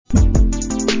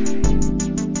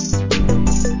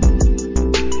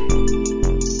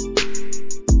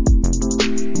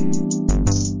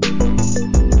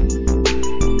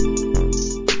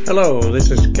Hello,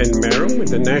 this is Ken Merrill with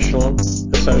the National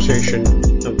Association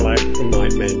of Black and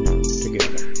White Men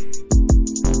Together.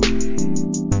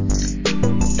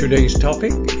 Today's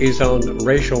topic is on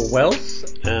racial wealth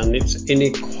and its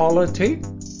inequality,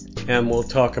 and we'll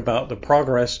talk about the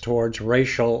progress towards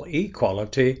racial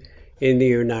equality in the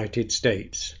United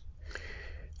States.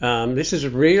 This is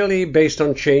really based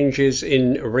on changes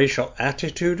in racial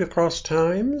attitude across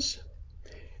times.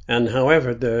 And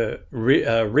however, the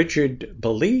rigid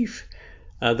belief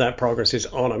that progress is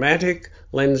automatic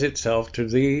lends itself to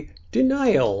the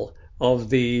denial of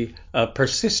the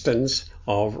persistence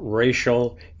of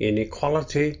racial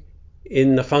inequality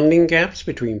in the funding gaps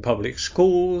between public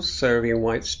schools serving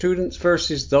white students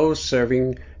versus those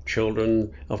serving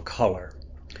children of color.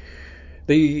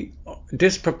 The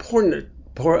disproportionate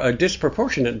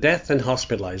death and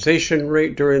hospitalization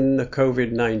rate during the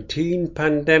COVID-19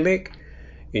 pandemic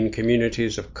in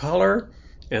communities of color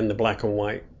and the black and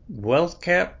white wealth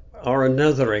gap are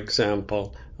another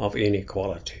example of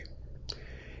inequality.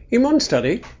 In one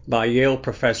study by Yale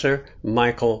professor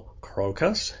Michael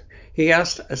Krokas, he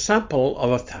asked a sample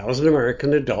of 1,000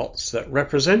 American adults that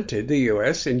represented the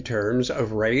U.S. in terms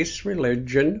of race,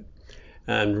 religion,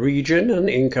 and region and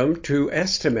income to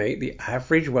estimate the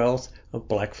average wealth of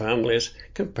black families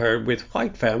compared with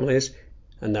white families,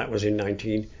 and that was in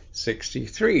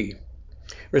 1963.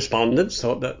 Respondents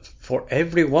thought that for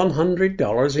every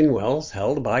 $100 in wealth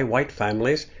held by white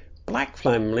families, black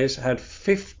families had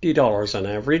 $50 on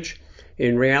average.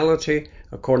 In reality,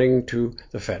 according to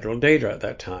the federal data at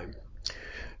that time.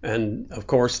 And of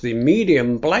course, the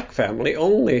median black family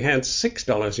only had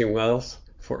 $6 in wealth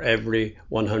for every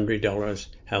 $100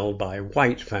 held by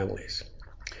white families.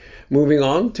 Moving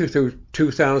on to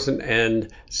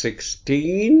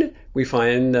 2016, we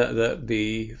find that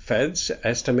the feds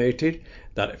estimated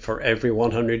that for every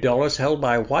 $100 held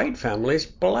by white families,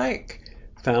 black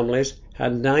families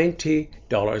had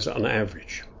 $90 on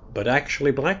average. But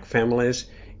actually, black families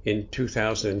in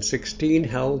 2016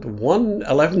 held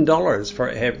 $11 for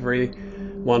every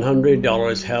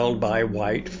 $100 held by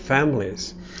white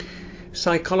families.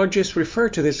 Psychologists refer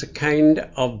to this kind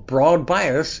of broad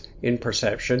bias in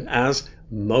perception as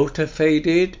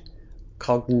motivated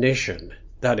cognition.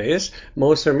 That is,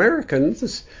 most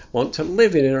Americans want to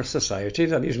live in a society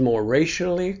that is more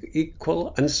racially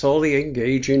equal, and so they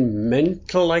engage in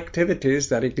mental activities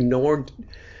that ignore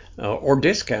or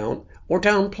discount or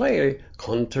downplay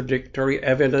contradictory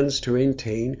evidence to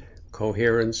maintain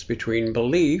coherence between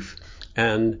belief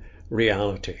and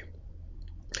reality.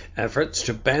 Efforts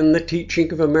to ban the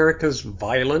teaching of America's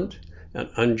violent and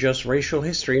unjust racial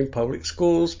history in public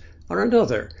schools are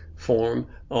another form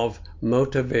of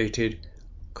motivated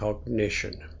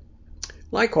cognition.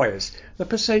 Likewise, the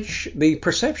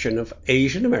perception of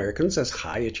Asian Americans as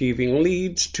high achieving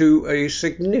leads to a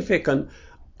significant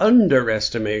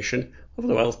underestimation of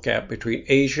the wealth gap between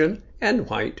Asian and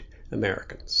white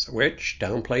Americans, which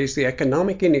downplays the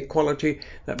economic inequality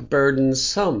that burdens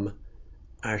some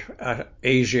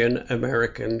Asian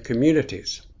American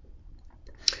communities.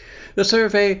 The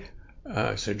survey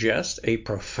suggests a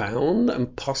profound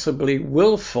and possibly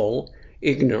willful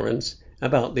ignorance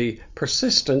about the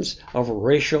persistence of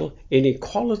racial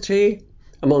inequality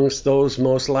amongst those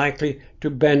most likely to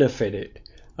benefit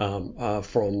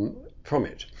from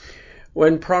it.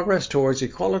 When progress towards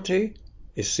equality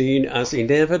is seen as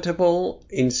inevitable,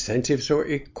 incentives or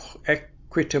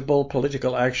equitable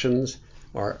political actions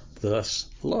are thus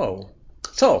low.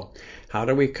 So, how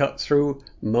do we cut through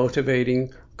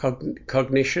motivating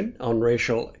cognition on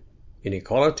racial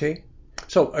inequality?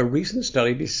 So, a recent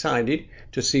study decided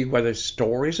to see whether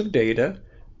stories of data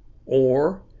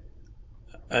or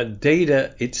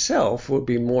data itself would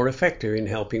be more effective in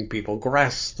helping people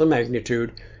grasp the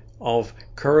magnitude of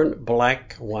current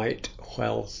black-white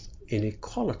wealth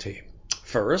inequality.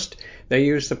 First, they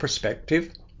used the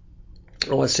perspective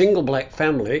of a single black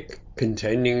family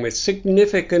contending with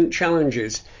significant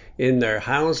challenges in their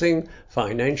housing,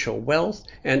 financial wealth,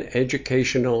 and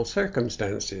educational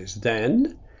circumstances.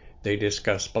 Then, they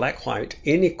discussed black-white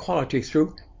inequality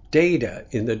through data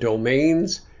in the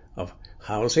domains of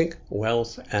housing,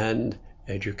 wealth, and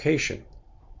education.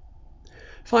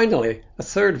 Finally, a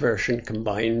third version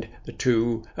combined the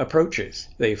two approaches.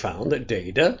 They found that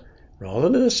data, rather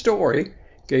than a story,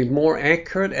 gave more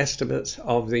accurate estimates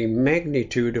of the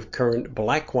magnitude of current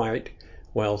black-white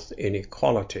wealth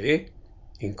inequality,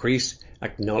 increased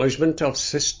acknowledgement of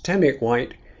systemic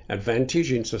white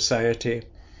advantage in society,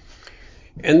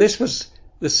 and this was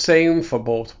the same for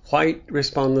both white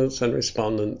respondents and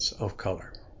respondents of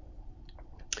color.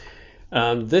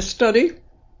 This study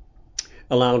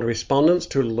allowed respondents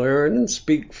to learn and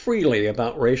speak freely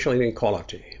about racial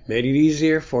inequality, made it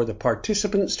easier for the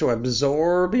participants to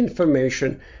absorb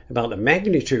information about the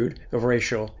magnitude of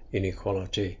racial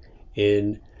inequality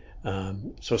in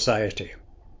society.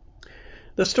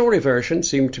 The story version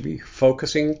seemed to be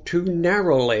focusing too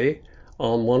narrowly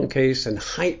on one case and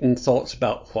heightened thoughts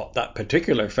about what that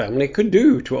particular family could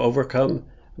do to overcome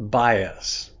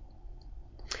bias.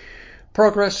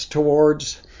 Progress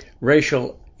towards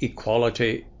racial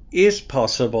equality is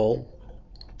possible,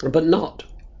 but not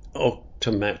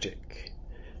automatic.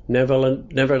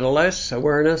 Nevertheless,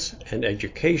 awareness and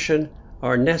education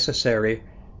are necessary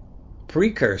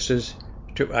precursors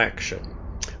to action,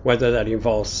 whether that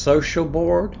involves school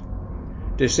board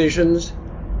decisions,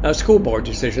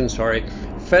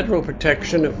 federal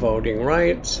protection of voting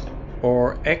rights,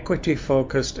 or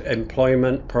equity-focused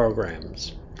employment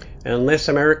programs. Unless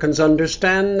Americans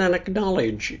understand and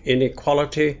acknowledge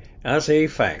inequality as a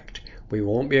fact, we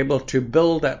won't be able to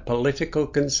build that political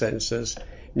consensus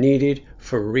needed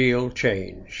for real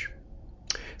change.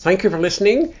 Thank you for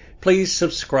listening. Please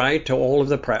subscribe to all of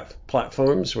the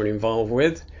platforms we're involved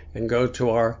with and go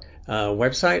to our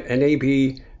website,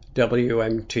 nabwmt.org.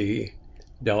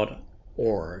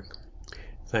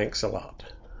 Thanks a lot.